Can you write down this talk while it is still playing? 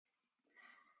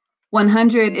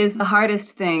100 is the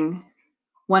hardest thing.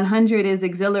 100 is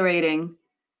exhilarating,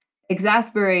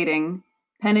 exasperating,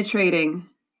 penetrating,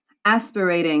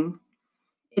 aspirating.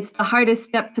 It's the hardest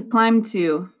step to climb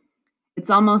to. It's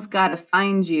almost gotta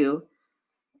find you.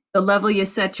 The level you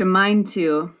set your mind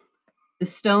to, the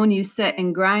stone you set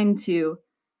and grind to,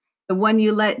 the one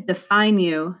you let define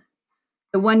you,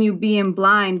 the one you being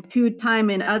blind to time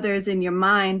and others in your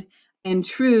mind. And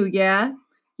true, yeah,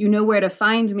 you know where to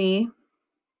find me.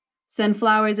 Send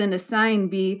flowers and a sign,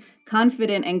 be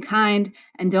confident and kind,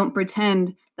 and don't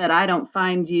pretend that I don't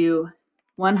find you.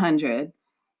 100,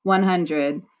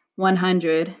 100,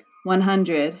 100,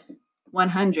 100,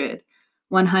 100,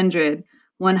 100,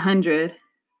 100,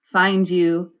 find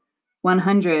you.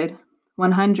 100,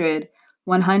 100,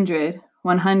 100,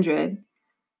 100,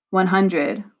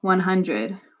 100,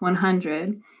 100,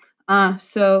 100.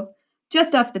 So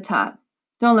just off the top,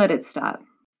 don't let it stop.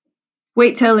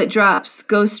 Wait till it drops,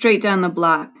 go straight down the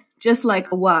block, just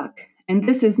like a walk. And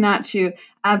this is not your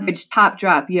average top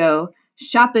drop, yo.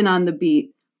 Shopping on the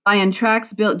beat, buying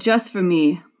tracks built just for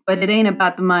me. But it ain't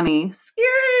about the money.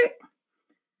 Skirt!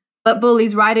 But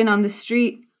bullies riding on the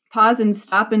street, pausing,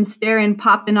 stopping, staring,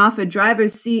 popping off a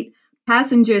driver's seat.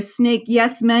 Passengers snake,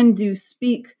 yes, men do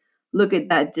speak. Look at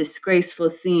that disgraceful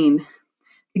scene.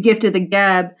 The gift of the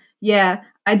gab, yeah,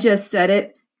 I just said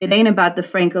it. It ain't about the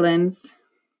Franklins.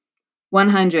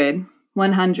 100,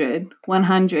 100,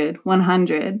 100,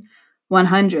 100,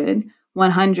 100,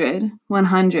 100,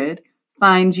 100,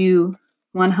 find you.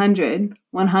 100,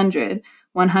 100,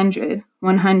 100,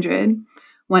 100,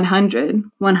 100,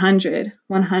 100,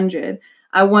 100.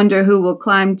 I wonder who will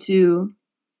climb to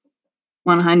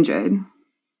 100.